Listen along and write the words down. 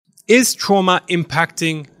Is trauma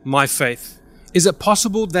impacting my faith? Is it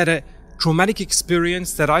possible that a traumatic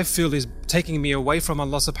experience that I feel is taking me away from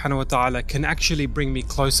Allah subhanahu wa ta'ala can actually bring me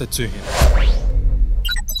closer to Him?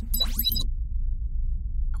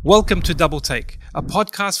 Welcome to Double Take, a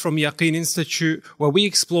podcast from Yaqeen Institute where we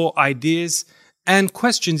explore ideas and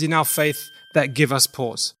questions in our faith that give us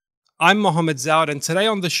pause. I'm Mohammed Zaud, and today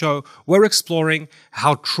on the show, we're exploring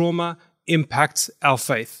how trauma impacts our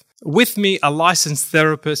faith. With me are licensed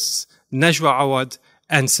therapists Najwa Awad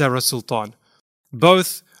and Sarah Sultan,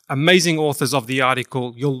 both amazing authors of the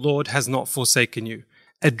article, Your Lord Has Not Forsaken You,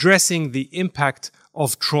 addressing the impact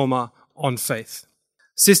of trauma on faith.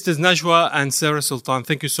 Sisters Najwa and Sarah Sultan,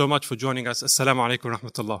 thank you so much for joining us. Assalamu alaikum wa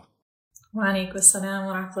rahmatullah. Wa alaikum assalam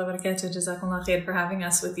wa rahmatullahi wa barakatuh. Jazakumullah khair for having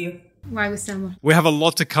us with you. We have a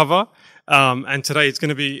lot to cover, and today it's going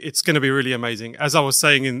to be really amazing. As I was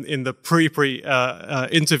saying in the pre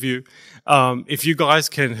interview, if you guys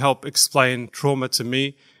can help explain trauma to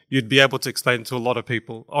me, you'd be able to explain it to a lot of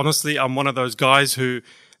people. Honestly, I'm one of those guys who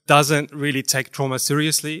doesn't really take trauma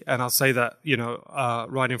seriously, and I'll say that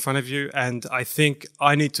right in front of you. And I think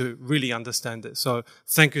I need to really understand it. So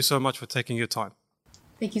thank you so much for taking your time.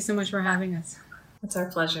 Thank you so much for having us. It's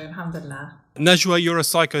our pleasure, alhamdulillah. Najwa, you're a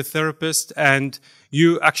psychotherapist and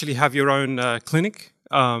you actually have your own clinic,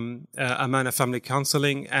 Amana Family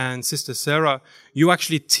Counseling. And Sister Sarah, you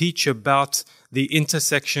actually teach about the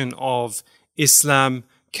intersection of Islam,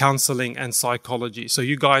 counseling and psychology. So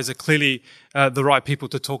you guys are clearly the right people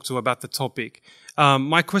to talk to about the topic.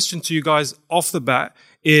 My question to you guys off the bat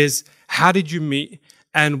is, how did you meet?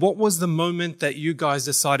 And what was the moment that you guys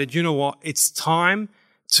decided, you know what, it's time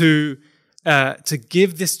to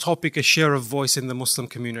give this topic a share of voice in the Muslim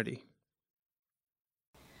community?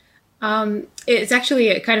 It's actually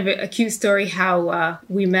a cute story how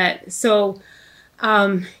we met. So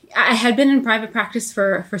I had been in private practice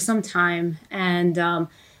for some time, and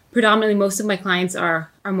predominantly most of my clients are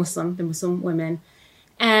Muslim, they're Muslim women.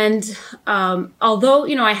 And although,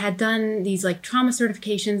 I had done these like trauma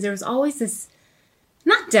certifications, there was always this,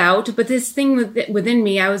 not doubt, but this thing within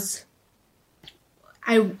me.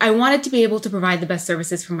 I wanted to be able to provide the best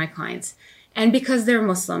services for my clients. And because they're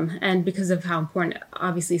Muslim and because of how important,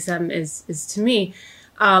 obviously, Islam is to me,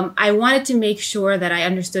 I wanted to make sure that I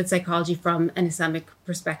understood psychology from an Islamic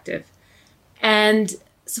perspective. And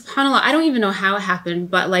subhanAllah, I don't even know how it happened,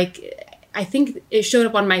 but I think it showed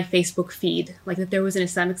up on my Facebook feed, that there was an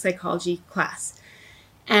Islamic psychology class.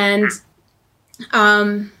 And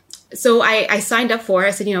so I signed up for it.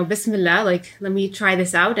 I said, Bismillah, let me try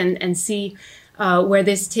this out and see where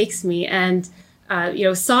this takes me. And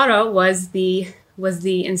Sarah was the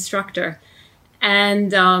instructor,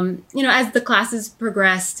 and as the classes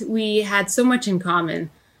progressed, we had so much in common.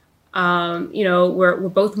 We're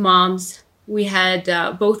both moms. We had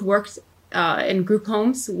both worked in group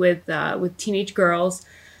homes with teenage girls.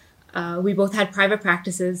 We both had private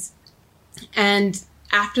practices, and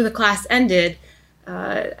after the class ended,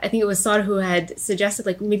 I think it was Sarah who had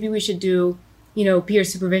suggested maybe we should do peer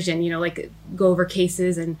supervision, go over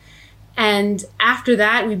cases. And after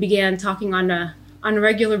that, we began talking on a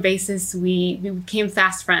regular basis. We became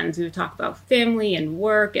fast friends. We would talk about family and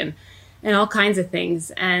work and all kinds of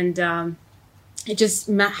things. And it just,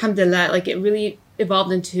 alhamdulillah, it really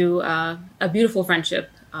evolved into a beautiful friendship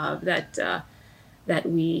that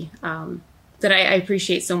I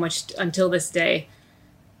appreciate so much until this day.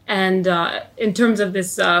 And in terms of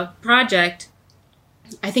this project,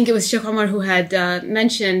 I think it was Sheikh Omar who had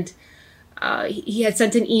mentioned he had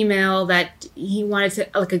sent an email that he wanted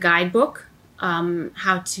a guidebook,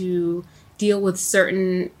 how to deal with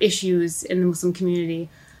certain issues in the Muslim community.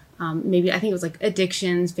 Maybe I think it was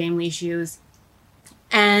addictions, family issues.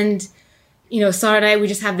 And, Sarah and I, we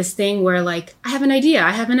just have this thing where I have an idea.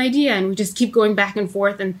 And we just keep going back and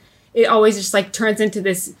forth. And it always just turns into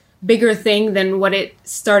this bigger thing than what it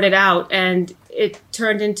started out. And it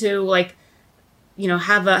turned into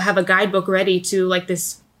have a guidebook ready to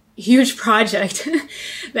this huge project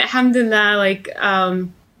that alhamdulillah,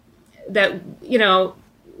 that,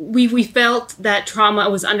 we felt that trauma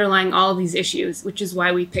was underlying all of these issues, which is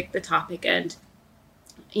why we picked the topic. And,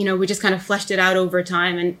 we just kind of fleshed it out over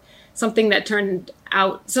time, and something that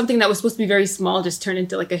was supposed to be very small just turned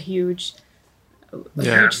into a huge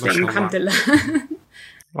thing, alhamdulillah.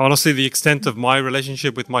 Honestly, the extent of my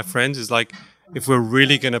relationship with my friends is if we're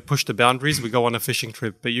really going to push the boundaries, we go on a fishing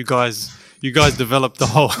trip. But you guys developed the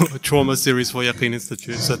whole trauma series for Yaqeen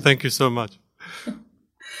Institute. So thank you so much.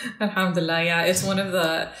 Alhamdulillah, yeah. It's one of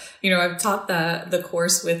the, I've taught the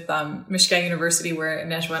course with Mishka University where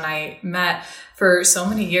Najwa and I met for so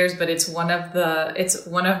many years, but it's one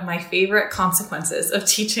of my favorite consequences of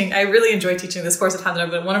teaching. I really enjoy teaching this course,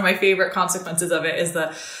 alhamdulillah, but one of my favorite consequences of it is the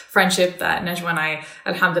friendship that Najwa and I,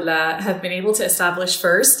 alhamdulillah, have been able to establish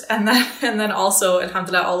first. And then also,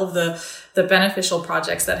 alhamdulillah, all of the beneficial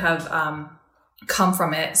projects that have, come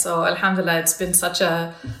from it. So alhamdulillah, it's been such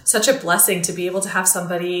a blessing to be able to have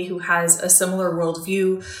somebody who has a similar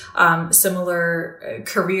worldview, similar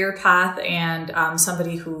career path, and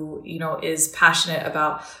somebody who is passionate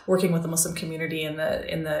about working with the Muslim community in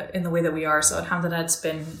the way that we are. So alhamdulillah,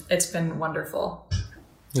 it's been wonderful.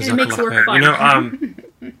 And it makes work fun.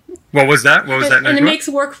 What was that? And it makes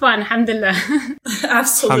work fun, alhamdulillah.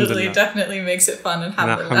 Absolutely, Alhamdulillah. Definitely makes it fun,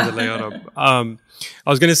 alhamdulillah.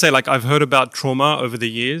 I was going to say, I've heard about trauma over the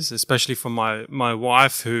years, especially from my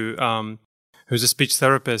wife, who's a speech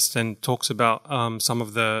therapist and talks about some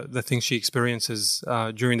of the things she experiences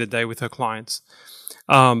during the day with her clients.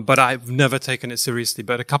 But I've never taken it seriously.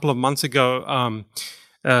 But a couple of months ago,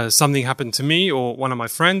 something happened to me or one of my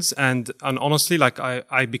friends, and honestly,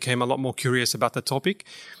 I became a lot more curious about the topic.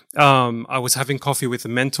 I was having coffee with a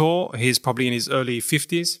mentor. He's probably in his early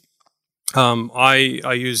 50s.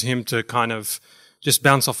 I use him to kind of just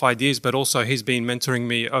bounce off ideas, but also he's been mentoring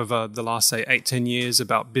me over the last, say, 8-10 years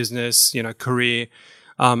about business, career,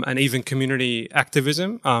 and even community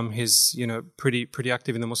activism. He's, pretty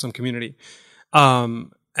active in the Muslim community.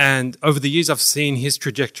 And over the years, I've seen his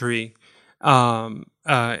trajectory,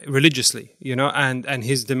 religiously, and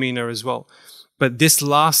his demeanor as well. But this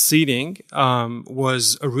last seating,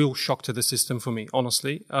 was a real shock to the system for me,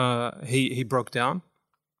 honestly. He broke down.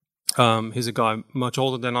 He's a guy much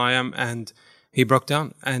older than I am, and he broke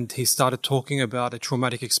down and he started talking about a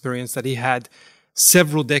traumatic experience that he had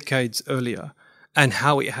several decades earlier and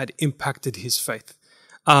how it had impacted his faith.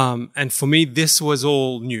 And for me, this was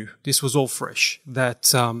all new. This was all fresh,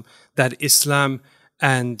 that Islam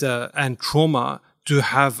and trauma do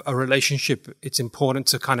have a relationship. It's important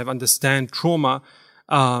to kind of understand trauma,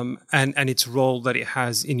 and its role that it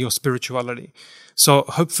has in your spirituality. So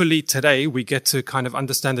hopefully today we get to kind of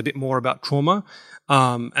understand a bit more about trauma,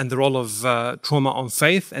 and the role of trauma on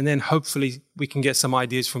faith. And then hopefully we can get some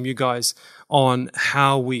ideas from you guys on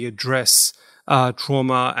how we address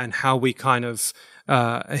trauma and how we kind of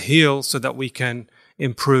heal so that we can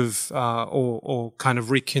improve or kind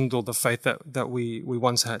of rekindle the faith that we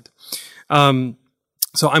once had.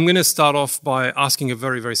 So I'm going to start off by asking a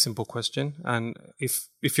very, very simple question. And if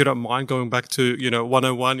you don't mind going back to,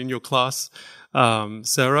 101 in your class,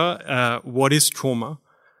 Sarah, what is trauma?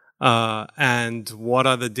 And what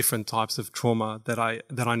are the different types of trauma that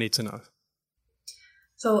I need to know?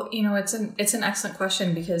 So, it's an excellent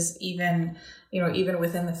question, because even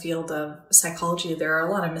within the field of psychology, there are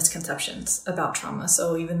a lot of misconceptions about trauma.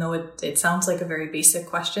 So even though it sounds like a very basic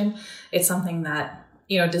question, it's something that,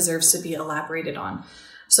 deserves to be elaborated on.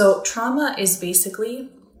 So trauma is basically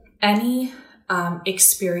any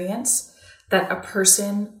experience that a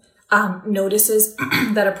person notices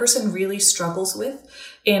that a person really struggles with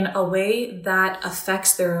in a way that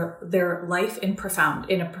affects their life in a profound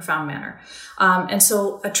manner. And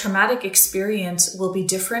so a traumatic experience will be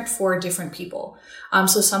different for different people.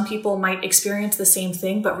 So some people might experience the same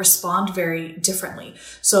thing, but respond very differently.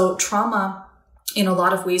 So trauma in a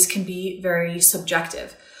lot of ways can be very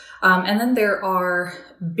subjective. And then there are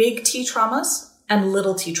big T traumas and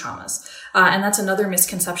little T traumas. And that's another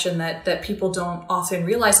misconception that people don't often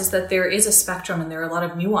realize, is that there is a spectrum and there are a lot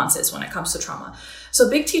of nuances when it comes to trauma. So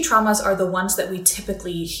big T traumas are the ones that we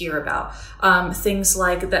typically hear about. Things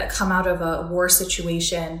like that come out of a war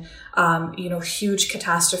situation, huge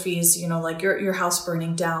catastrophes, like your house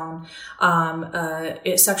burning down,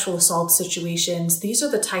 sexual assault situations. These are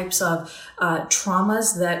the types of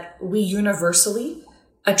traumas that we universally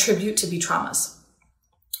attribute to be traumas.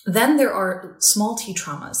 Then there are small T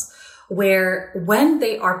traumas, where when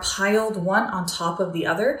they are piled one on top of the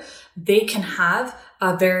other, they can have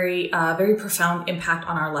a very profound impact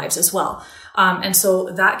on our lives as well. And so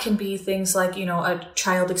that can be things like, a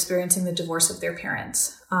child experiencing the divorce of their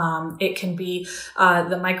parents. It can be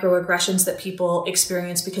the microaggressions that people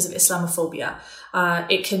experience because of Islamophobia.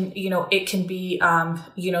 It can be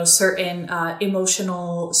certain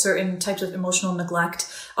types of emotional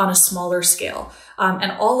neglect on a smaller scale.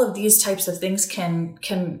 And all of these types of things can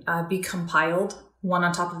be compiled one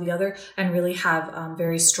on top of the other and really have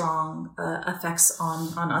very strong effects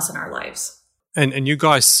on us and our lives. And you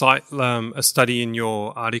guys cite a study in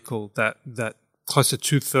your article that close to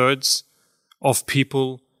 2/3 of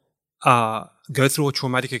people go through a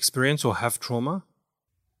traumatic experience or have trauma.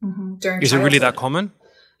 During Is it really that common?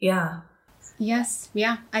 Yeah. Yes.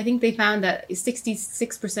 Yeah. I think they found that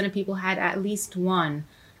 66% of people had at least one,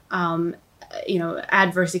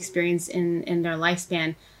 adverse experience in their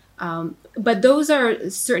lifespan. But those are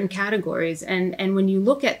certain categories. And when you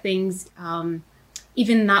look at things,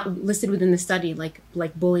 even not listed within the study, like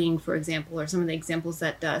bullying, for example, or some of the examples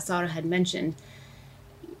that Sarah had mentioned,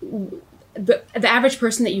 the average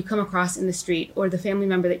person that you come across in the street or the family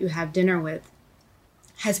member that you have dinner with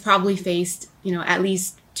has probably faced, at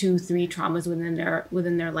least 2-3 traumas within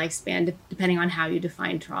their lifespan, depending on how you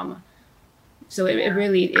define trauma. So it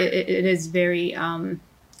really is very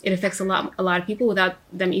it affects a lot of people without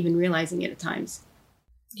them even realizing it at times.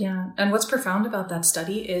 Yeah, and what's profound about that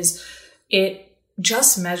study is it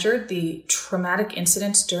just measured the traumatic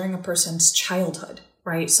incidents during a person's childhood,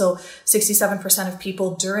 right? So 67% of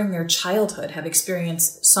people during their childhood have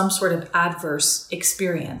experienced some sort of adverse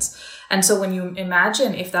experience. And so when you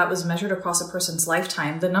imagine if that was measured across a person's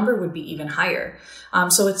lifetime, the number would be even higher.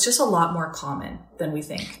 So it's just a lot more common than we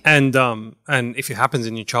think. And if it happens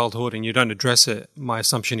in your childhood and you don't address it, my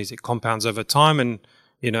assumption is it compounds over time and,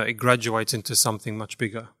 it graduates into something much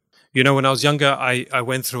bigger. When I was younger, I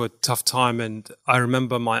went through a tough time, and I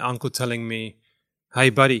remember my uncle telling me, "Hey,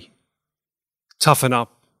 buddy, toughen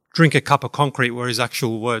up, drink a cup of concrete," were his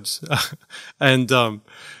actual words. And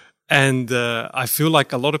I feel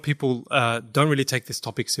like a lot of people don't really take this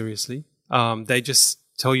topic seriously. They just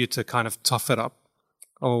tell you to kind of tough it up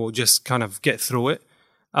or just kind of get through it.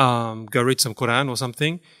 Go read some Quran or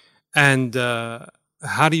something. And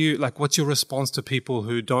how do you, what's your response to people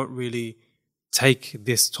who don't really take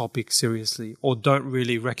this topic seriously or don't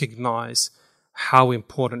really recognize how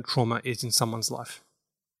important trauma is in someone's life?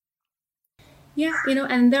 Yeah,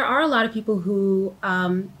 and there are a lot of people who,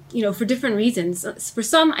 for different reasons. For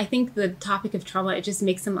some, I think the topic of trauma, it just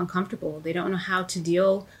makes them uncomfortable. They don't know how to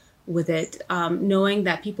deal with it, knowing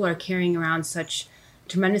that people are carrying around such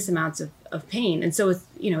tremendous amounts of pain. And so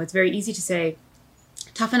it's very easy to say,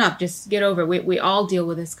 toughen up, just get over it. We all deal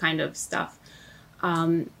with this kind of stuff.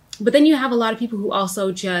 But then you have a lot of people who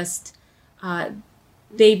also just,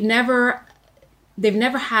 they've never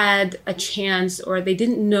had a chance, or they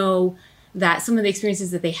didn't know that some of the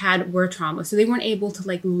experiences that they had were trauma. So they weren't able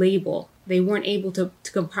to label. They weren't able to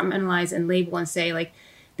compartmentalize and label and say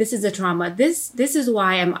this is a trauma. This is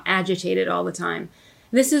why I'm agitated all the time.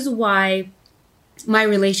 This is why my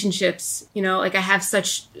relationships, I have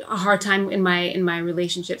such a hard time in my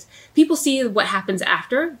relationships. People see what happens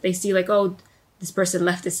after. They see this person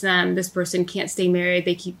left Islam. This person can't stay married.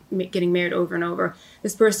 They keep getting married over and over.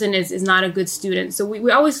 This person is not a good student. So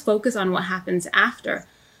we always focus on what happens after.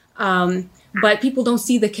 But people don't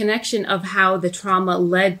see the connection of how the trauma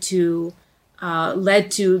led to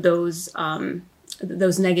those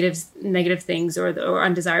negative things or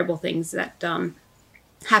undesirable things that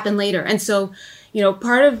happen later. And so,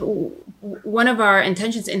 part of one of our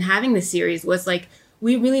intentions in having this series was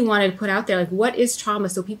we really wanted to put out there what is trauma,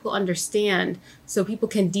 so people understand, so people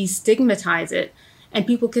can destigmatize it, and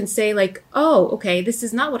people can say oh, okay, this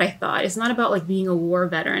is not what I thought. It's not about being a war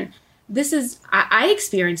veteran. This is, I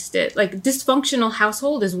experienced it. Dysfunctional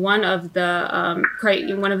household is one of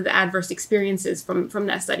the adverse experiences from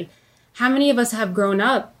that study. How many of us have grown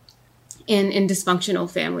up in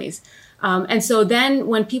dysfunctional families? And so then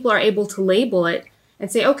when people are able to label it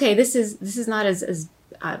and say, okay, this is not as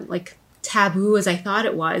taboo as I thought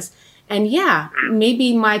it was. And yeah,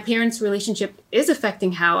 maybe my parents' relationship is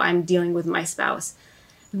affecting how I'm dealing with my spouse.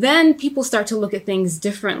 Then people start to look at things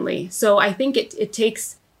differently. So I think it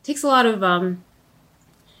takes a lot of,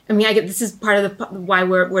 I get this is part of why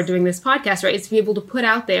we're doing this podcast, right? It's to be able to put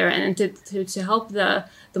out there and to help the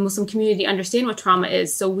Muslim community understand what trauma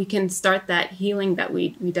is, so we can start that healing that we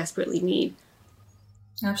desperately need.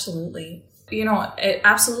 Absolutely.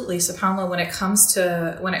 Absolutely, SubhanAllah, when it comes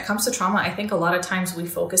to trauma, I think a lot of times we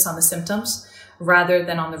focus on the symptoms rather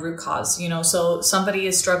than on the root cause. So somebody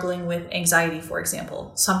is struggling with anxiety, for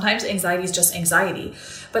example. Sometimes anxiety is just anxiety,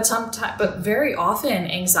 but very often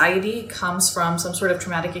anxiety comes from some sort of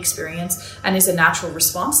traumatic experience and is a natural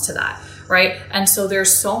response to that, right? And so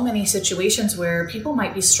there's so many situations where people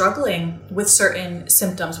might be struggling with certain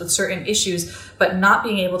symptoms, with certain issues, but not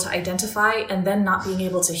being able to identify and then not being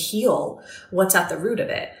able to heal what's at the root of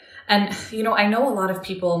it. And, I know a lot of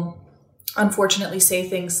people unfortunately say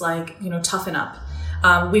things like, toughen up.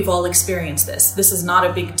 We've all experienced this. This is not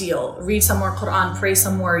a big deal. Read some more Quran, pray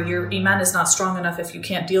some more. Your iman is not strong enough if you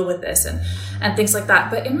can't deal with this and things like that.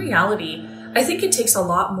 But in reality, I think it takes a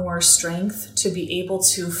lot more strength to be able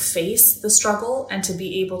to face the struggle and to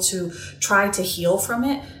be able to try to heal from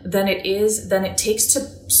it than it takes to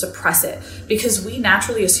suppress it. Because we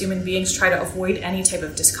naturally, as human beings, try to avoid any type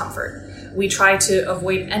of discomfort. We try to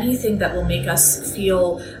avoid anything that will make us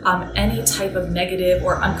feel any type of negative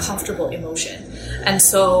or uncomfortable emotion. And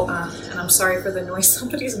so, and I'm sorry for the noise.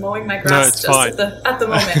 Somebody's mowing my grass at the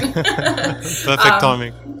moment. Perfect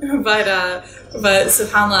timing. But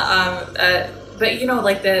subhanAllah, but you know,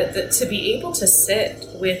 like the to be able to sit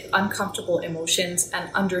with uncomfortable emotions and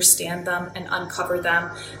understand them and uncover them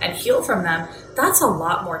and heal from them, that's a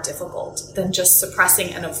lot more difficult than just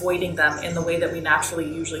suppressing and avoiding them in the way that we naturally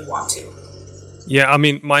usually want to. Yeah, I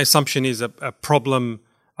mean, my assumption is a problem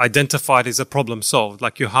identified is a problem solved.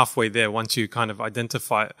 Like you're halfway there once you kind of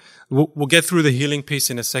identify it. We'll get through the healing piece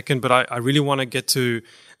in a second, but I really want to get to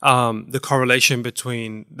the correlation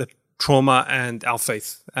between the trauma and our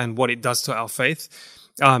faith and what it does to our faith.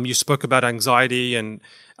 You spoke about anxiety, and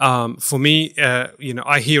for me,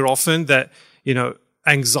 I hear often that,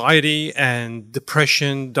 anxiety and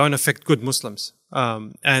depression don't affect good Muslims.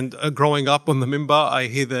 And growing up on the minbar, I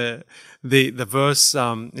hear the verse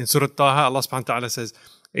in Surah Taha, Allah subhanahu wa ta'ala says,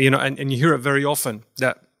 and you hear it very often,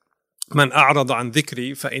 that Man a'rada an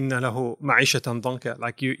dhikri fa inna lahu ma'ishatan danka.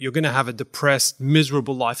 Like you're going to have a depressed,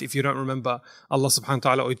 miserable life if you don't remember Allah subhanahu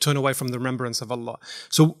wa ta'ala or you turn away from the remembrance of Allah.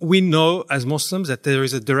 So we know as Muslims that there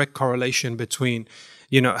is a direct correlation between,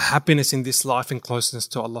 happiness in this life and closeness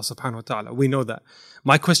to Allah subhanahu wa ta'ala. We know that.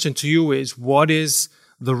 My question to you is, what is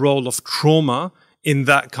the role of trauma in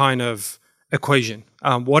that kind of equation?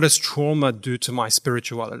 What does trauma do to my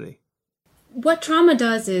spirituality? What trauma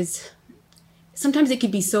does is, sometimes it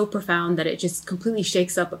could be so profound that it just completely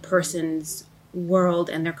shakes up a person's world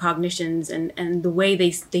and their cognitions and the way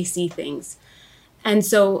they see things. And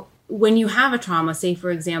so when you have a trauma, say,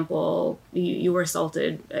 for example, you were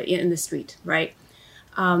assaulted in the street, right?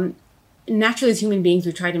 Naturally, as human beings,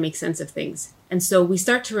 we try to make sense of things. And so we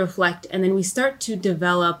start to reflect, and then we start to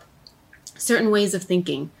develop certain ways of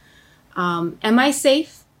thinking. Am I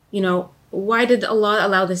safe? Why did Allah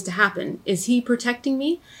allow this to happen? Is He protecting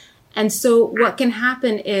me? And so what can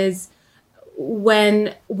happen is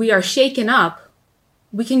when we are shaken up,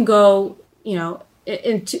 we can go,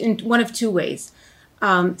 in one of two ways.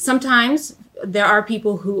 Sometimes there are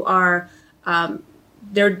people who are,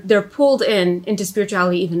 they're pulled into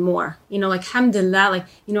spirituality even more. Like, alhamdulillah,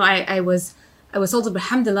 I was assaulted, but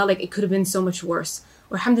alhamdulillah, like it could have been so much worse.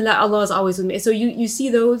 Or alhamdulillah, Allah is always with me. So you see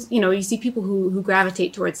those, you see people who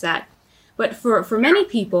gravitate towards that. But for many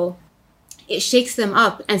people, it shakes them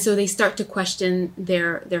up, and so they start to question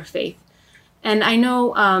their faith. And I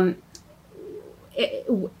know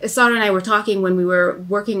Sarah and I were talking when we were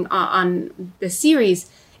working on the series,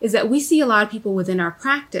 is that we see a lot of people within our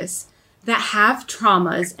practice that have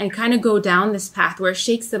traumas and kind of go down this path where it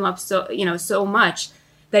shakes them up so much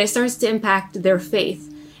that it starts to impact their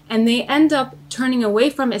faith. And they end up turning away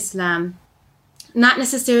from Islam, not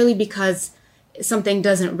necessarily because something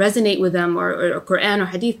doesn't resonate with them or Quran or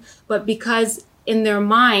Hadith, but because in their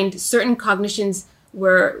mind, certain cognitions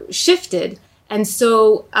were shifted. And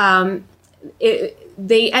so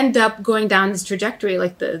they end up going down this trajectory,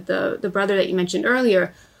 like the brother that you mentioned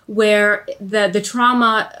earlier, where the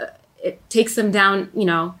trauma, it takes them down,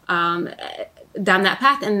 down that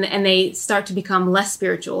path, and they start to become less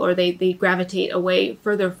spiritual, or they gravitate away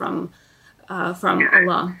further from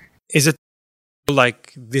Allah. Is it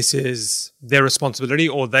like this is their responsibility,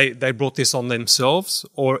 or they brought this on themselves,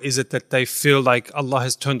 or is it that they feel like Allah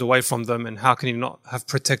has turned away from them, and how can He not have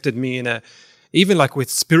protected me even like with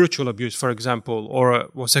spiritual abuse, for example, or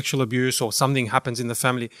sexual abuse, or something happens in the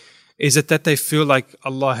family? Is it that they feel like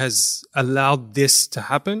Allah has allowed this to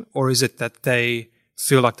happen, or is it that they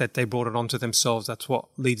feel like that they brought it onto themselves? That's what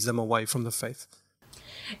leads them away from the faith.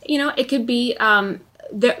 It could be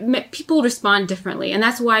people respond differently, and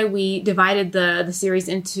that's why we divided the series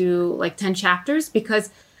into like 10 chapters, because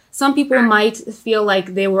some people might feel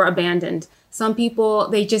like they were abandoned. Some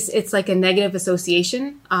people, it's like a negative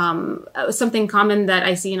association. Something common that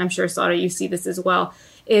I see, and I'm sure Sarah, you see this as well,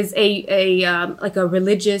 is like a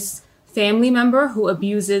religious family member who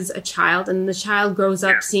abuses a child, and the child grows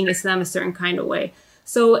up seeing Islam a certain kind of way.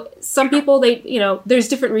 So some people, there's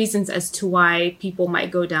different reasons as to why people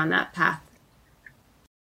might go down that path.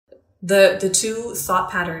 The two thought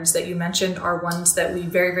patterns that you mentioned are ones that we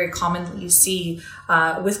very, very commonly see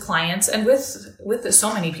with clients and with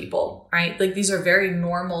so many people, right? Like these are very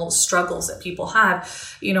normal struggles that people have,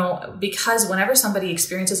 because whenever somebody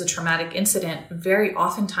experiences a traumatic incident, very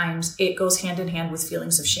oftentimes it goes hand in hand with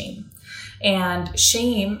feelings of shame. And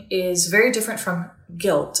shame is very different from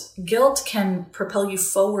guilt. Guilt can propel you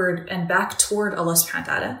forward and back toward Allah subhanahu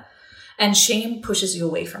wa ta'ala. And shame pushes you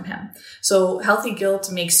away from him. So healthy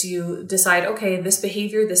guilt makes you decide, okay, this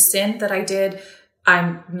behavior, this sin that I did,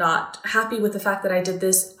 I'm not happy with the fact that I did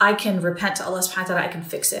this. I can repent to Allah subhanahu wa ta'ala. I can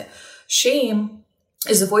fix it. Shame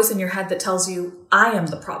is a voice in your head that tells you, I am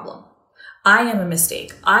the problem. I am a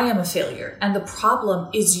mistake. I am a failure. And the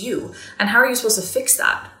problem is you. And how are you supposed to fix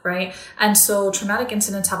that, right? And so traumatic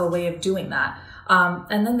incidents have a way of doing that.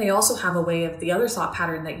 And then they also have a way of, the other thought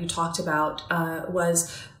pattern that you talked about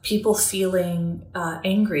was people feeling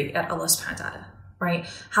angry at Allah subhanahu wa ta'ala, right?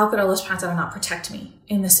 How could Allah subhanahu wa ta'ala not protect me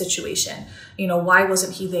in this situation? Why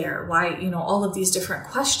wasn't he there? Why, all of these different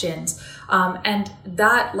questions. And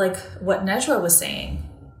that, like what Najwa was saying,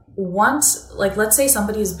 once, like, let's say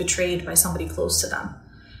somebody is betrayed by somebody close to them,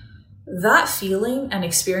 that feeling and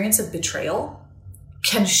experience of betrayal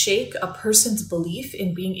can shake a person's belief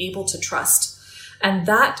in being able to trust. And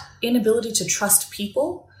that inability to trust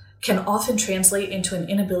people can often translate into an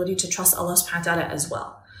inability to trust Allah subhanahu wa ta'ala as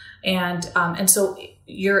well. And so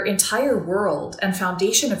your entire world and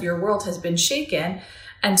foundation of your world has been shaken.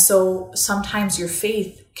 And so sometimes your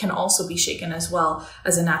faith can also be shaken as well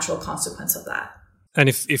as a natural consequence of that. And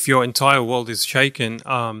if your entire world is shaken,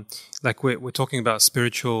 like we're talking about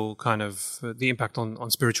spiritual kind of the impact on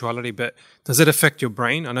spirituality, but does it affect your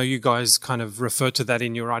brain? I know you guys kind of refer to that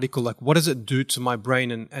in your article. Like, what does it do to my brain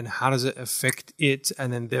and how does it affect it?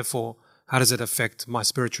 And then therefore, how does it affect my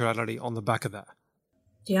spirituality on the back of that?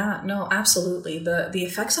 Yeah, no, absolutely. The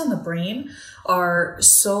effects on the brain are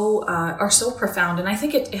so profound. And I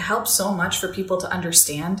think it helps so much for people to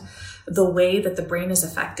understand the way that the brain is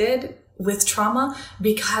affected with trauma,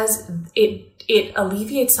 because it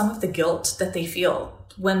alleviates some of the guilt that they feel.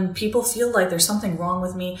 When people feel like there's something wrong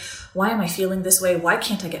with me, why am I feeling this way? Why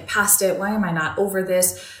can't I get past it? Why am I not over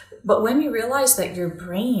this? But when you realize that your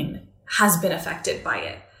brain has been affected by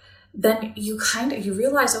it, then you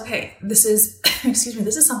realize, okay, this is, this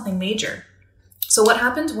is something major. So what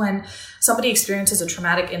happens when somebody experiences a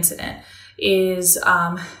traumatic incident is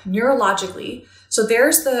neurologically, so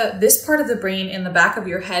there's this part of the brain in the back of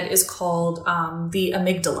your head is called the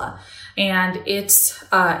amygdala, and it's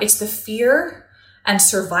the fear and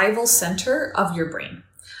survival center of your brain.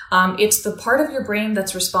 It's the part of your brain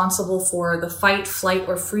that's responsible for the fight, flight,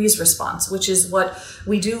 or freeze response, which is what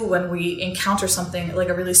we do when we encounter something like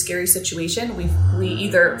a really scary situation. We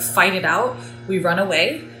either fight it out, we run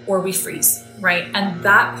away, or we freeze, right? And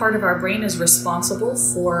that part of our brain is responsible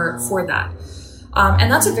for that.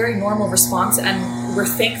 And that's a very normal response, and we're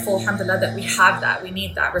thankful, alhamdulillah, that we have that. We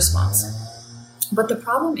need that response. But the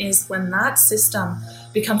problem is when that system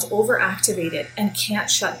becomes overactivated and can't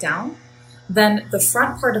shut down, then the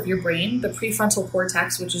front part of your brain, the prefrontal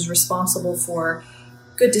cortex, which is responsible for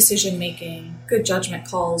good decision making, good judgment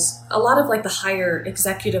calls, a lot of like the higher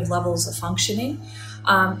executive levels of functioning,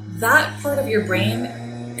 that part of your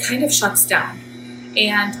brain kind of shuts down.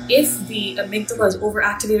 And if the amygdala is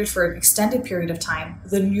overactivated for an extended period of time,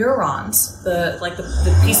 the neurons, the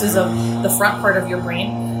pieces of the front part of your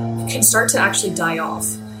brain can start to actually die off.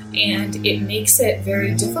 And it makes it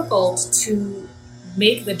very difficult to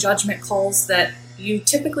make the judgment calls that you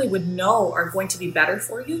typically would know are going to be better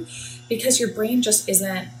for you, because your brain just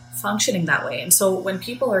isn't functioning that way. And so when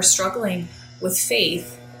people are struggling with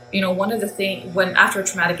faith, one of the things, when after a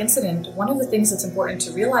traumatic incident, one of the things that's important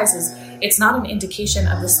to realize is it's not an indication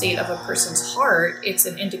of the state of a person's heart, it's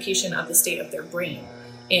an indication of the state of their brain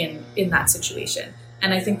in that situation.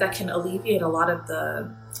 And I think that can alleviate a lot of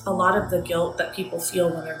the guilt that people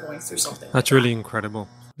feel when they're going through something. That's really incredible.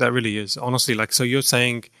 That really is. Honestly, like, so you're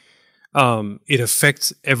saying it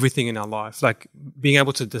affects everything in our life, like being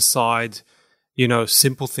able to decide,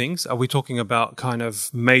 simple things. Are we talking about kind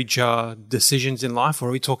of major decisions in life, or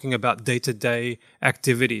are we talking about day-to-day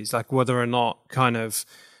activities, like whether or not does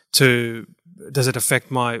it affect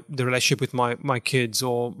the relationship with my kids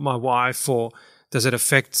or my wife, or does it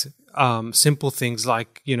affect simple things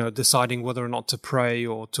like, deciding whether or not to pray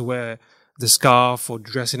or to wear the scarf or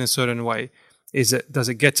dress in a certain way? Does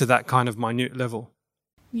it get to that kind of minute level?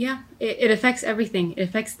 Yeah, it affects everything. It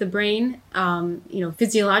affects the brain,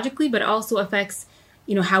 physiologically, but also affects,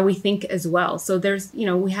 how we think as well. So there's,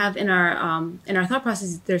 we have in our thought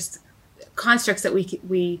process, there's constructs that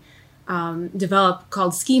we develop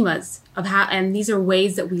called schemas of how, and these are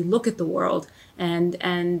ways that we look at the world, and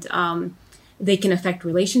they can affect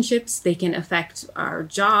relationships, they can affect our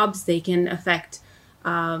jobs, they can affect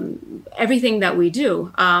everything that we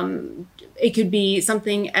do. It could be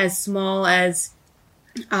something as small as,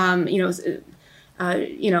 can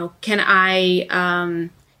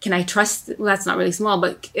I trust? Well, that's not really small,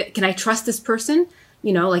 but can I trust this person?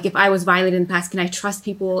 Like if I was violated in the past, can I trust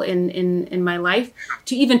people in my life?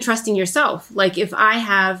 To even trusting yourself. Like if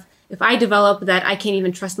I develop that I can't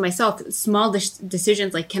even trust myself, small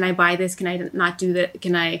decisions like, can I buy this? Can I not do that?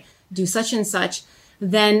 Can I do such and such?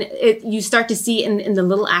 Then you start to see in the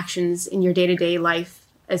little actions in your day-to-day life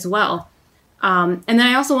as well. And then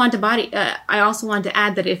I also want to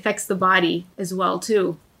add that it affects the body as well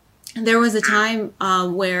too. There was a time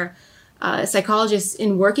where psychologists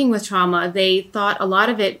in working with trauma, they thought a lot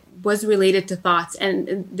of it was related to thoughts,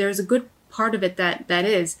 and there's a good part of it that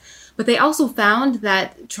is. But they also found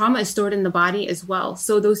that trauma is stored in the body as well.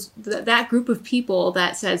 So that group of people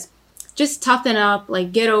that says, just toughen up,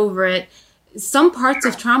 like get over it. Some parts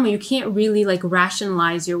of trauma, you can't really like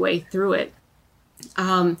rationalize your way through it.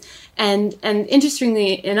 And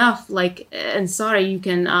interestingly enough, like, and sorry, you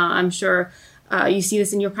can, I'm sure you see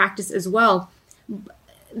this in your practice as well,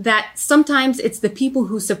 that sometimes it's the people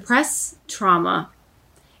who suppress trauma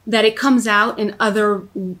that it comes out in other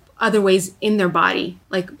ways in their body,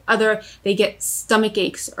 like they get stomach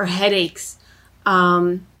aches or headaches,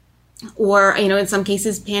 or, in some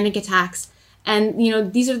cases, panic attacks. And,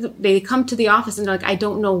 they come to the office and they're like, I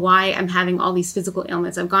don't know why I'm having all these physical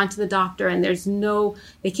ailments. I've gone to the doctor and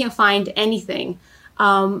they can't find anything.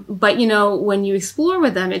 But, when you explore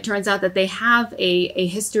with them, it turns out that they have a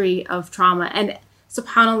history of trauma. And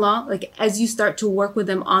subhanAllah, like as you start to work with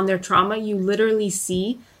them on their trauma, you literally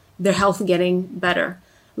see their health getting better.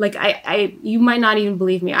 Like you might not even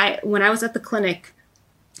believe me. When I was at the clinic,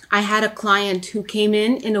 I had a client who came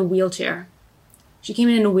in a wheelchair. She came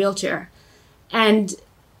in a wheelchair. And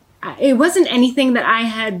it wasn't anything that I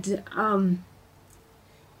had,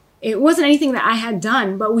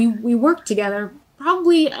 done, but we worked together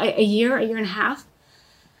probably a year and a half.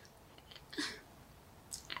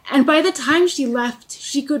 And by the time she left,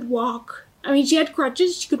 she could walk. I mean, she had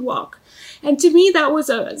crutches, she could walk. And to me, that was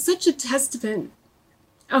such a testament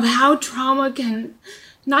of how trauma can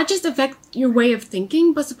not just affect your way of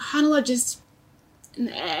thinking, but subhanAllah,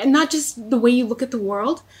 not just the way you look at the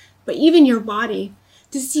world, but even your body.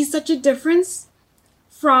 To see such a difference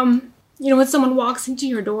from, when someone walks into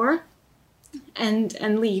your door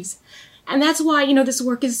and leaves. And that's why, this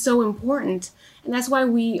work is so important. And that's why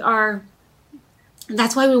we want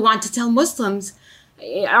to tell Muslims,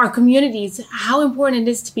 our communities, how important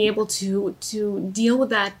it is to be able to deal with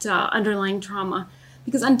that underlying trauma.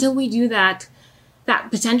 Because until we do that,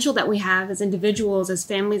 that potential that we have as individuals, as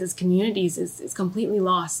families, as communities is completely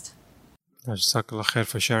lost. Jazakallah khair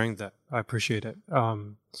for sharing that. I appreciate it.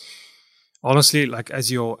 Honestly, like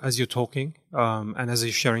as you're talking, and as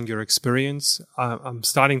you're sharing your experience, I'm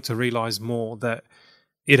starting to realize more that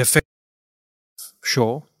it affects,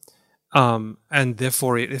 sure, and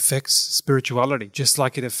therefore it affects spirituality, just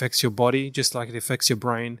like it affects your body, just like it affects your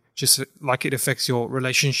brain, just like it affects your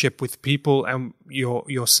relationship with people and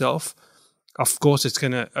yourself. Of course, it's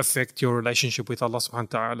going to affect your relationship with Allah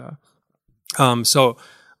subhanahu wa ta'ala. So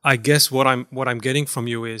I guess what I'm getting from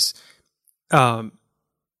you is,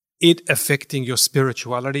 it affecting your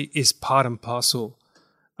spirituality is part and parcel,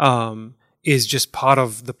 is just part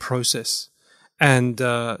of the process. And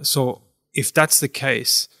so if that's the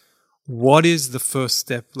case, what is the first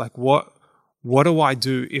step? Like what do I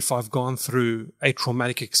do if I've gone through a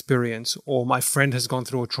traumatic experience, or my friend has gone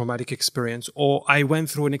through a traumatic experience, or I went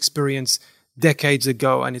through an experience decades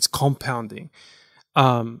ago and it's compounding?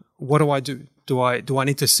 What do I do? Do I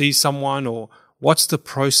need to see someone, or what's the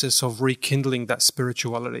process of rekindling that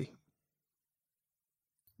spirituality?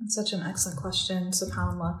 That's such an excellent question,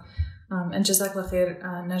 subhanAllah. And Jazakallah khair,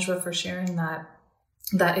 Najwa, for sharing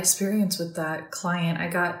that experience with that client. I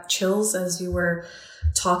got chills as you were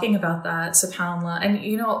talking about that, subhanAllah. And,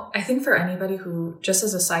 I think for anybody who, just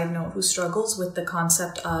as a side note, who struggles with the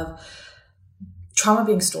concept of trauma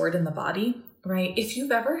being stored in the body, right? If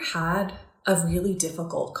you've ever had a really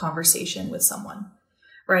difficult conversation with someone,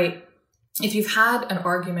 right? If you've had an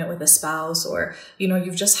argument with a spouse, or,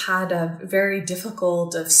 you've just had a very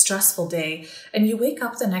difficult, stressful day, and you wake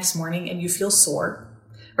up the next morning and you feel sore,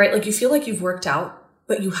 right? Like you feel like you've worked out,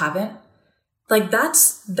 but you haven't. Like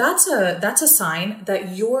that's a sign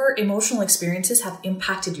that your emotional experiences have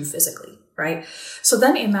impacted you physically, right? So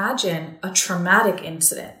then imagine a traumatic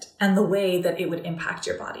incident and the way that it would impact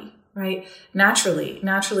your body, right? Naturally,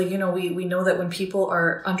 we know that when people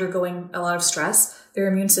are undergoing a lot of stress, their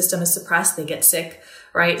immune system is suppressed, they get sick,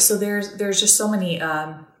 right? So there's just so many,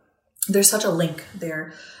 there's such a link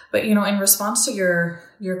there. But, in response to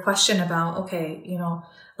your question about, okay,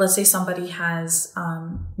 let's say somebody has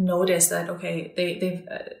noticed that, okay, they've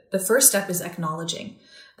the first step is acknowledging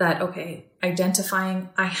that, okay, identifying,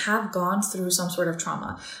 I have gone through some sort of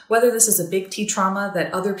trauma, whether this is a big T trauma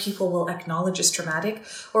that other people will acknowledge as traumatic,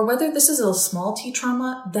 or whether this is a small T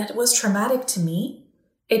trauma that was traumatic to me,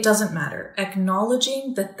 it doesn't matter.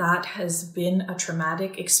 Acknowledging that has been a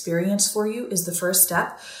traumatic experience for you is the first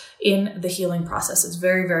step in the healing process. It's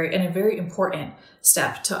very, very, and a very important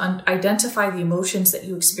step to identify the emotions that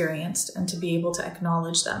you experienced and to be able to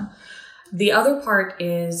acknowledge them. The other part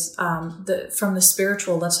is from the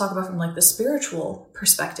spiritual, let's talk about from like the spiritual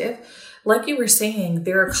perspective. Like you were saying,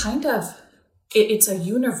 there are kind of, it's a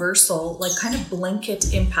universal, like kind of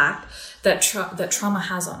blanket impact that trauma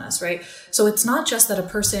has on us, right? So it's not just that a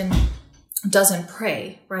person doesn't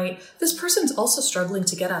pray, right? This person's also struggling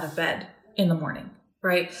to get out of bed in the morning.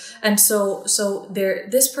 Right. And so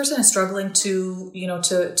this person is struggling to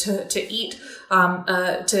eat,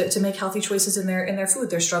 to make healthy choices in their food.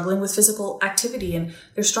 They're struggling with physical activity, and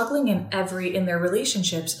they're struggling in their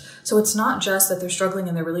relationships. So it's not just that they're struggling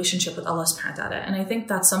in their relationship with Allah subhanahu wa ta'ala. And I think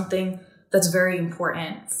that's something that's very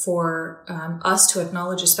important for us to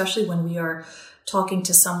acknowledge, especially when we are talking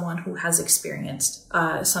to someone who has experienced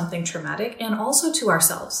something traumatic, and also to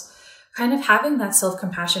ourselves, kind of having that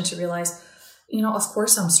self-compassion to realize, of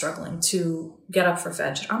course I'm struggling to get up for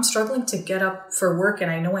Fajr. I'm struggling to get up for work, and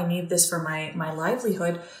I know I need this for my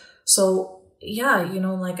livelihood. So yeah,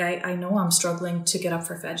 I know I'm struggling to get up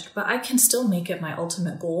for Fajr, but I can still make it my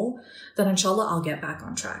ultimate goal that inshallah I'll get back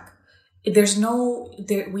on track.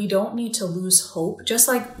 We don't need to lose hope. Just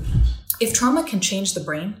like if trauma can change the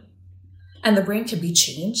brain and the brain can be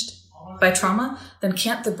changed by trauma, then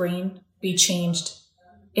can't the brain be changed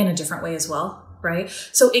in a different way as well? Right?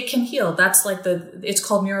 So it can heal. That's like it's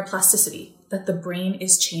called neuroplasticity, that the brain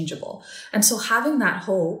is changeable. And so having that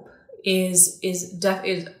hope is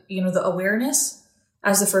the awareness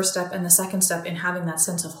as the first step, and the second step in having that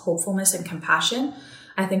sense of hopefulness and compassion,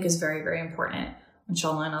 I think is very, very important.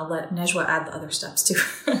 Inshallah, and I'll let Najwa add the other steps too.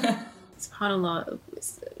 SubhanAllah,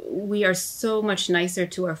 we are so much nicer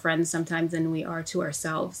to our friends sometimes than we are to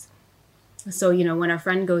ourselves. So, when our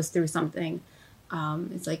friend goes through something,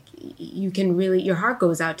 it's like you can really, your heart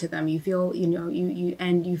goes out to them. You feel,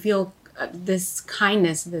 you feel this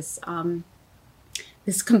kindness, this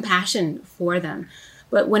compassion for them.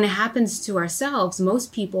 But when it happens to ourselves,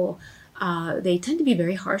 most people, they tend to be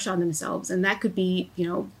very harsh on themselves. And that could be,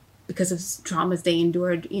 because of traumas they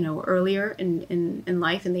endured, earlier in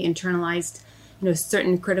life, and they internalized,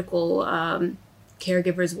 certain critical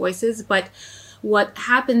caregivers' voices. But what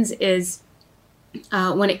happens is,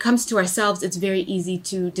 when it comes to ourselves, it's very easy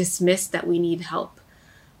to dismiss that we need help,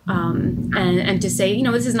 and to say,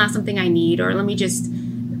 this is not something I need, or let me just,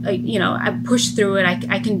 I push through it.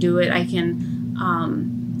 I can do it. I can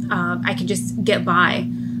just get by.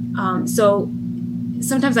 So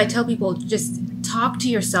sometimes I tell people, just talk to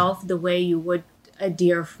yourself the way you would a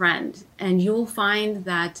dear friend, and you'll find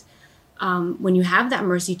that when you have that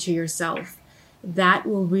mercy to yourself, that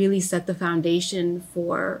will really set the foundation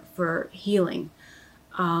for healing.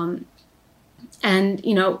 And,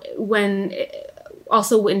 when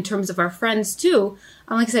also in terms of our friends too,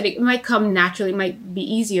 like I said, it might come naturally, it might be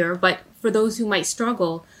easier, but for those who might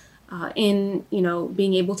struggle in,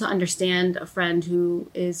 being able to understand a friend who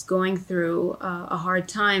is going through a hard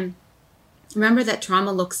time, remember that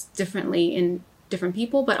trauma looks differently in different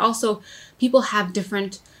people, but also people have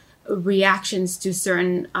different reactions to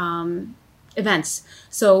certain events.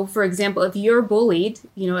 So, for example, if you're bullied,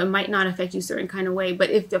 it might not affect you a certain kind of way. But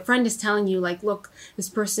if the friend is telling you, like, look, this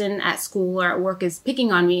person at school or at work is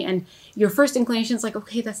picking on me, and your first inclination is like,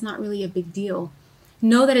 okay, that's not really a big deal.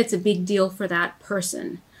 Know that it's a big deal for that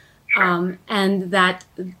person. And that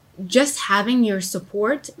just having your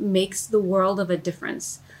support makes the world of a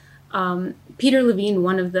difference. Peter Levine,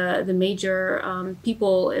 one of the major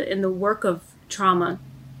people in the work of trauma,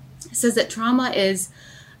 says that trauma is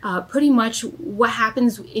pretty much what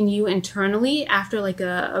happens in you internally after like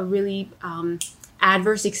a really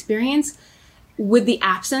adverse experience with the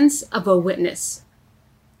absence of a witness.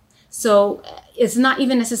 So it's not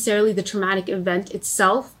even necessarily the traumatic event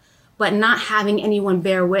itself, but not having anyone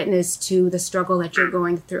bear witness to the struggle that you're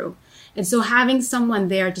going through. And so having someone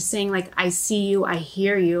there just saying like, I see you, I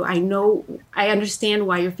hear you, I know, I understand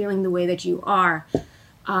why you're feeling the way that you are,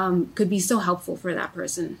 could be so helpful for that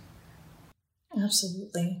person.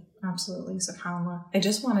 Absolutely. Absolutely. SubhanAllah. I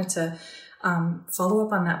just wanted to follow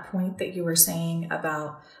up on that point that you were saying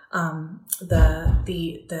about the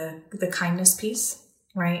kindness piece,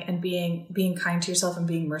 right? And being kind to yourself and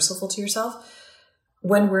being merciful to yourself.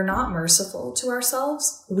 When we're not merciful to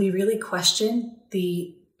ourselves, we really question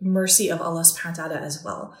the mercy of Allah subhanahu wa ta'ala as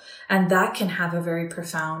well. And that can have a very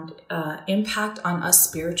profound impact on us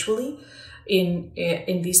spiritually in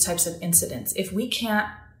these types of incidents. If we can't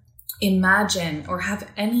imagine or have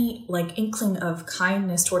any like inkling of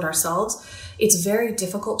kindness toward ourselves, it's very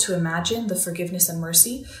difficult to imagine the forgiveness and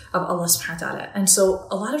mercy of Allah subhanahu wa ta'ala. And so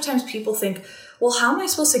a lot of times people think, well, how am I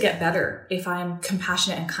supposed to get better if I'm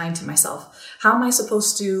compassionate and kind to myself? How am I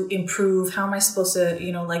supposed to improve? How am I supposed to,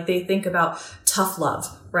 like they think about tough love,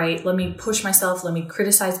 right? Let me push myself. Let me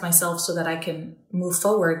criticize myself so that I can move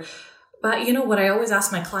forward. But what I always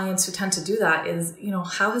ask my clients who tend to do that is,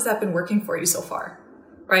 how has that been working for you so far?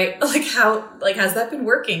 Right? Has that been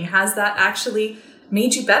working? Has that actually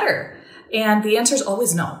made you better? And the answer is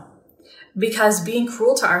always no, because being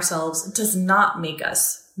cruel to ourselves does not make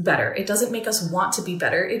us better. It doesn't make us want to be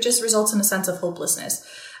better. It just results in a sense of hopelessness.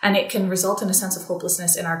 And it can result in a sense of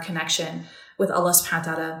hopelessness in our connection with Allah subhanahu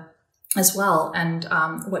wa ta'ala as well. And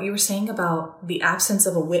what you were saying about the absence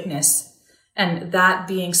of a witness and that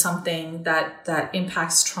being something that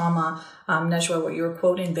impacts trauma, Najwa, what you were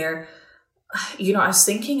quoting there, I was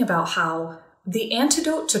thinking about how the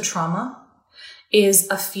antidote to trauma is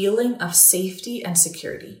a feeling of safety and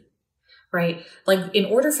security, right? Like in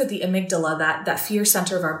order for the amygdala, that fear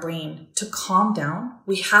center of our brain, to calm down,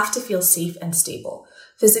 we have to feel safe and stable,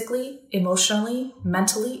 physically, emotionally,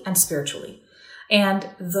 mentally, and spiritually. And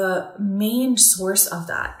the main source of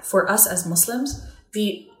that for us as Muslims,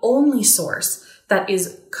 the only source that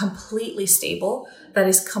is completely stable, that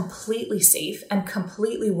is completely safe and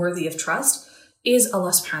completely worthy of trust is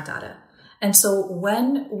Allah subhanahu wa ta'ala. And so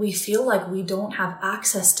when we feel like we don't have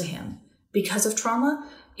access to Him because of trauma,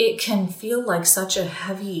 it can feel like such a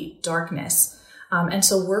heavy darkness. And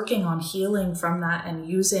so working on healing from that and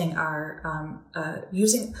using our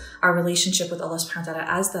relationship with Allah subhanahu wa ta'ala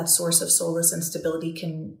as that source of solace and stability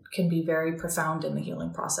can be very profound in the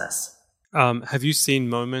healing process. Have you seen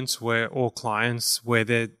moments where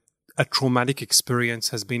a traumatic experience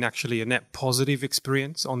has been actually a net positive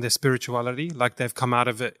experience on their spirituality, like they've come out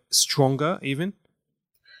of it stronger even?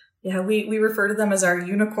 Yeah, we refer to them as our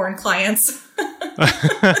unicorn clients.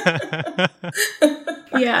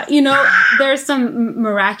 Yeah, there's some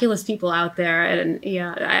miraculous people out there. And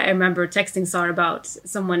yeah, I remember texting Sar about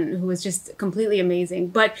someone who was just completely amazing.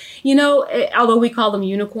 But, although we call them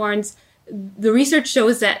unicorns, the research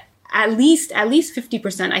shows that at least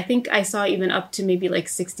 50%, I think I saw even up to maybe like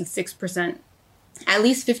 66%, at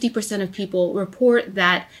least 50% of people report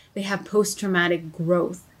that they have post-traumatic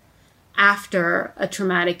growth after a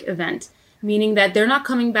traumatic event, meaning that they're not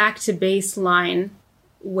coming back to baseline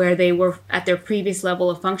where they were at their previous level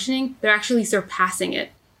of functioning. They're actually surpassing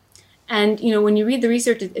it. And, when you read the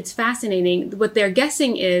research, it's fascinating. What they're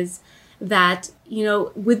guessing is that,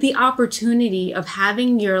 with the opportunity of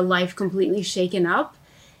having your life completely shaken up,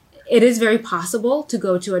 it is very possible to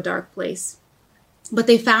go to a dark place. But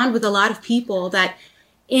they found with a lot of people that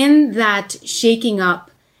in that shaking up,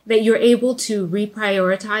 that you're able to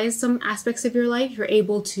reprioritize some aspects of your life. You're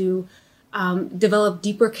able to develop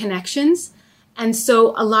deeper connections. And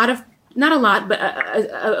so not a lot, but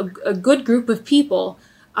a good group of people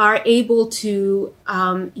are able to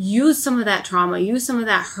use some of that trauma, use some of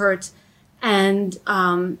that hurt, and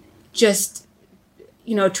just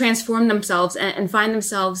transform themselves and find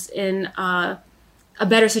themselves in a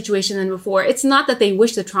better situation than before. It's not that they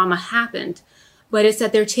wish the trauma happened, but it's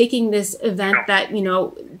that they're taking this event that,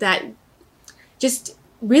 that just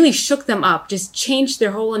really shook them up, just changed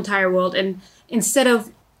their whole entire world. And instead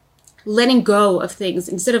of letting go of things,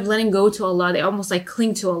 instead of letting go to Allah, they almost like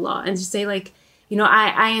cling to Allah and just say like,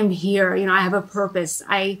 I am here, I have a purpose.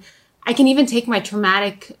 I can even take my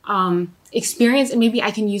traumatic experience and maybe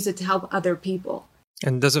I can use it to help other people.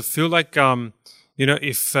 And does it feel like,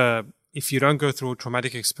 if you don't go through a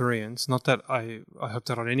traumatic experience, not that I hope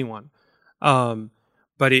that on anyone,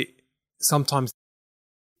 but it sometimes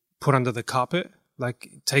put under the carpet, like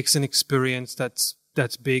it takes an experience that's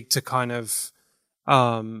big to kind of,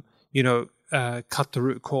 cut the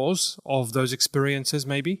root cause of those experiences,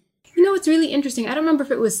 maybe? It's really interesting. I don't remember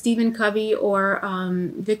if it was Stephen Covey or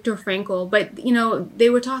Viktor Frankl, but, they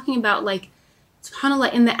were talking about like,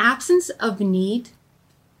 subhanAllah, in the absence of need,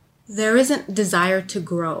 there isn't desire to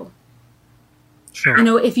grow.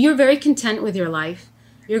 Sure. If you're very content with your life,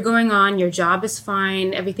 you're going on, your job is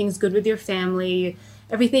fine, everything's good with your family,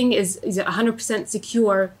 everything is 100%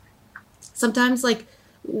 secure. Sometimes like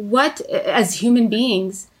what, as human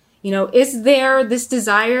beings, is there this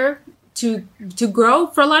desire to grow?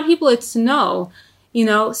 For a lot of people, it's no,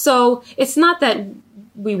 so it's not that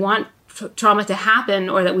we want trauma to happen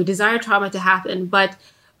or that we desire trauma to happen, but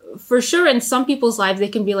for sure in some people's lives, they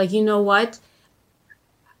can be like, you know what,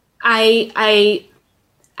 I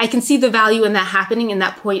can see the value in that happening in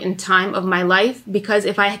that point in time of my life, because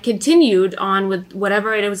if I had continued on with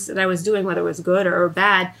whatever it was that I was doing, whether it was good or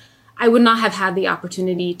bad, I would not have had the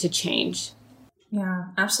opportunity to change. Yeah,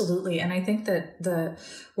 absolutely. And I think that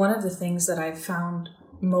one of the things that I've found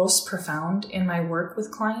most profound in my work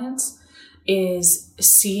with clients is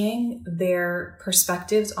seeing their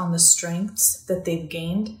perspectives on the strengths that they've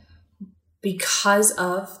gained because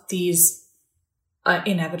of these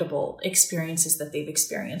inevitable experiences that they've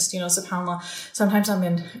experienced. SubhanAllah, sometimes I'm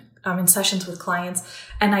in sessions with clients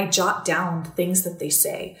and I jot down things that they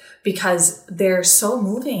say because they're so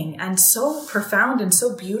moving and so profound and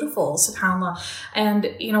so beautiful, SubhanAllah. And,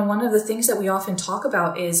 one of the things that we often talk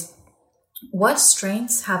about is, what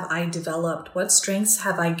strengths have I developed? What strengths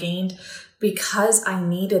have I gained because I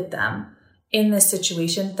needed them in this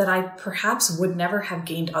situation that I perhaps would never have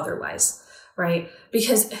gained otherwise? Right?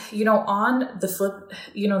 Because, on the flip,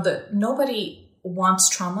 nobody wants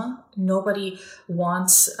trauma. Nobody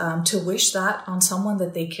wants to wish that on someone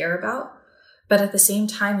that they care about. But at the same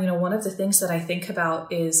time, one of the things that I think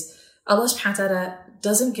about is Allah subhanahu wa ta'ala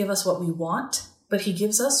doesn't give us what we want, but He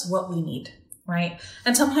gives us what we need. Right.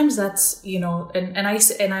 And sometimes that's, and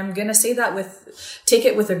I'm going to say that take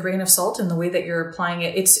it with a grain of salt in the way that you're applying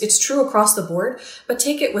it. It's true across the board, but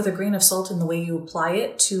take it with a grain of salt in the way you apply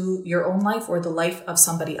it to your own life or the life of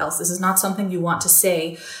somebody else. This is not something you want to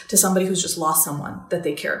say to somebody who's just lost someone that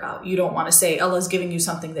they care about. You don't want to say Allah is giving you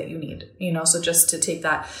something that you need, so just to take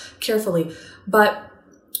that carefully. But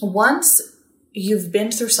once you've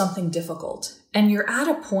been through something difficult, and you're at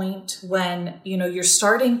a point when, you're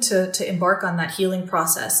starting to embark on that healing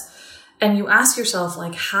process, and you ask yourself,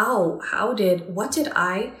 like,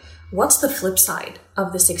 what's the flip side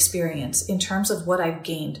of this experience in terms of what I've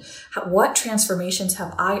gained? What transformations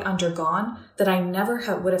have I undergone that I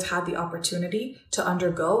never would have had the opportunity to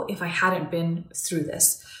undergo if I hadn't been through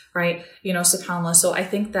this? Right? SubhanAllah. So I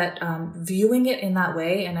think that viewing it in that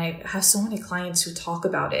way, and I have so many clients who talk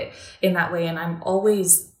about it in that way, and I'm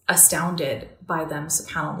always astounded by them,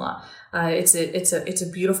 SubhanAllah. It's a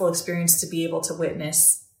beautiful experience to be able to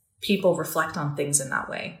witness people reflect on things in that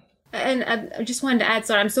way. And I just wanted to add,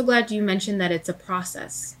 sorry, I'm so glad you mentioned that it's a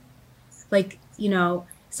process. Like,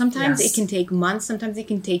 sometimes It can take months, sometimes it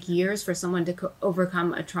can take years for someone to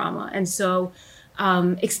overcome a trauma. And so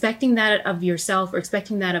expecting that of yourself or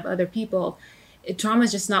expecting that of other people, trauma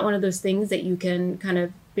is just not one of those things that you can kind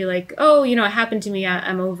of be like, oh, it happened to me,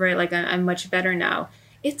 I'm over it, like I'm much better now.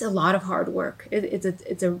 It's a lot of hard work.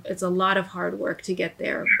 It's a lot of hard work to get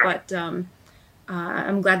there. But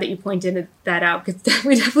I'm glad that you pointed that out, because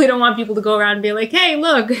we definitely don't want people to go around and be like, hey,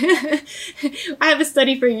 look, I have a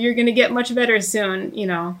study for you. You're going to get much better soon,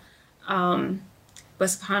 But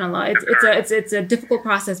SubhanAllah, it's a difficult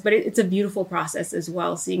process, but it's a beautiful process as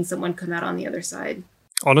well, seeing someone come out on the other side.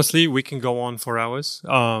 Honestly, we can go on for hours.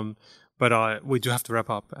 But we do have to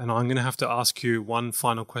wrap up, and I'm going to have to ask you one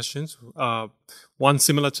final question, one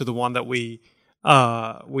similar to the one that we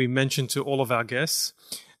mentioned to all of our guests,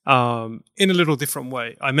 in a little different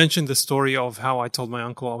way. I mentioned the story of how I told my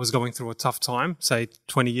uncle I was going through a tough time, say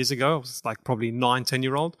 20 years ago. I was like probably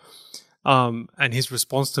 9-10-year-old. And his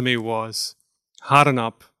response to me was, harden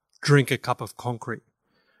up, drink a cup of concrete.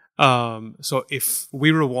 So if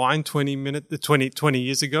we rewind 20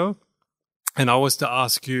 years ago, and I was to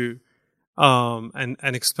ask you,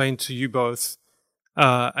 and explain to you both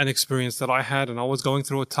an experience that I had, and I was going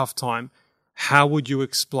through a tough time, how would you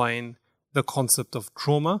explain the concept of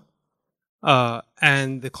trauma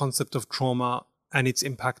and the concept of trauma and its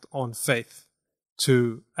impact on faith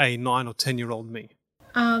to a 9 or 10-year-old me?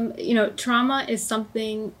 Trauma is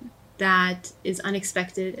something that is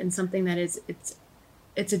unexpected and something that it's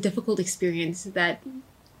a difficult experience that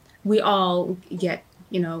we all get,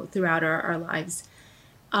 throughout our lives.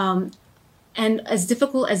 And as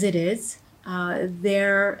difficult as it is,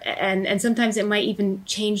 and sometimes it might even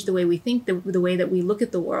change the way we think, the way that we look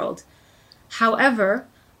at the world. However,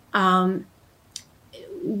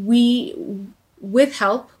 with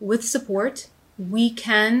help, with support, we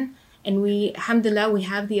can, and alhamdulillah, we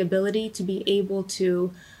have the ability to be able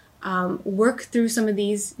to work through some of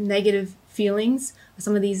these negative feelings,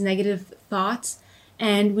 some of these negative thoughts,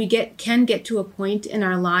 and we can get to a point in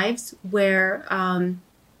our lives where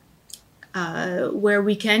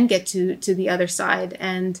we can get to the other side.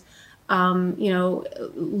 And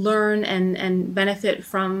learn and benefit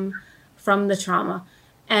from the trauma.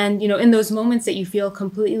 And, in those moments that you feel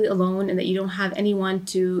completely alone and that you don't have anyone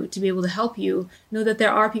to be able to help you, know that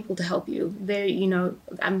there are people to help you.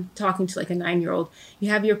 I'm talking to like a 9-year-old. You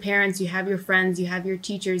have your parents, you have your friends, you have your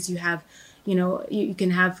teachers, you have, you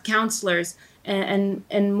can have counselors. And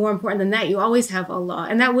more important than that, you always have Allah.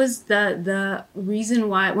 And that was the reason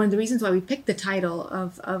why, one of the reasons why we picked the title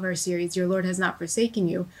of our series, Your Lord Has Not Forsaken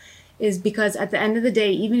You, is because at the end of the day,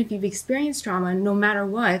 even if you've experienced trauma, no matter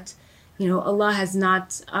what, Allah has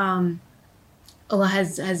not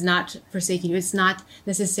forsaken you. It's not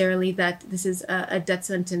necessarily that this is a death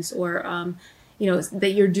sentence or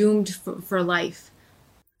that you're doomed for life.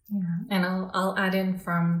 Yeah, and I'll add in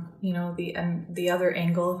from the other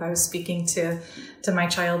angle, if I was speaking to my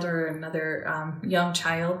child or another young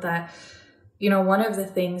child, that one of the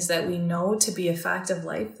things that we know to be a fact of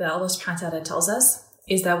life that Allah subhanahu wa ta'ala tells us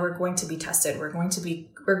is that we're going to be tested. We're going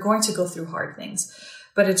to go through hard things.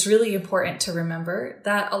 But it's really important to remember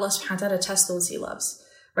that Allah subhanahu wa ta'ala tests those He loves,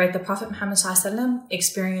 right? The Prophet Muhammad sallallahu alaihi wasallam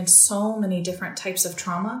experienced so many different types of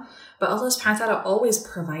trauma, but Allah subhanahu wa ta'ala always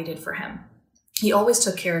provided for him. He always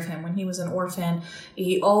took care of him when he was an orphan.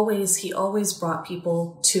 He always brought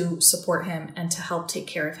people to support him and to help take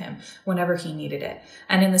care of him whenever he needed it.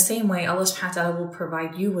 And in the same way, Allah subhanahu wa ta'ala will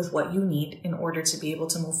provide you with what you need in order to be able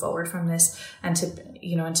to move forward from this and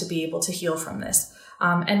to be able to heal from this.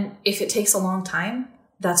 And if it takes a long time,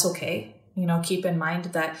 that's okay. Keep in mind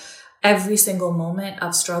that every single moment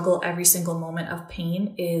of struggle, every single moment of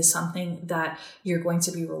pain is something that you're going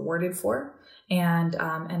to be rewarded for. And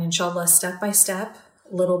inshallah, step by step,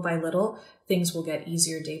 little by little, things will get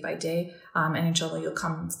easier day by day. And inshallah, you'll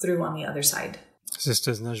come through on the other side.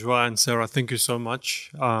 Sisters Najwa and Sarah, thank you so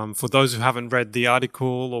much. For those who haven't read the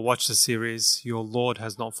article or watched the series, Your Lord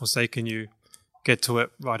Has Not Forsaken You, get to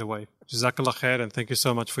it right away. Jazakallah khair, and thank you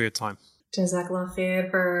so much for your time. Jazakallah khair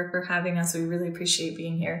for having us. We really appreciate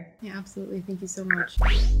being here. Yeah, absolutely. Thank you so much.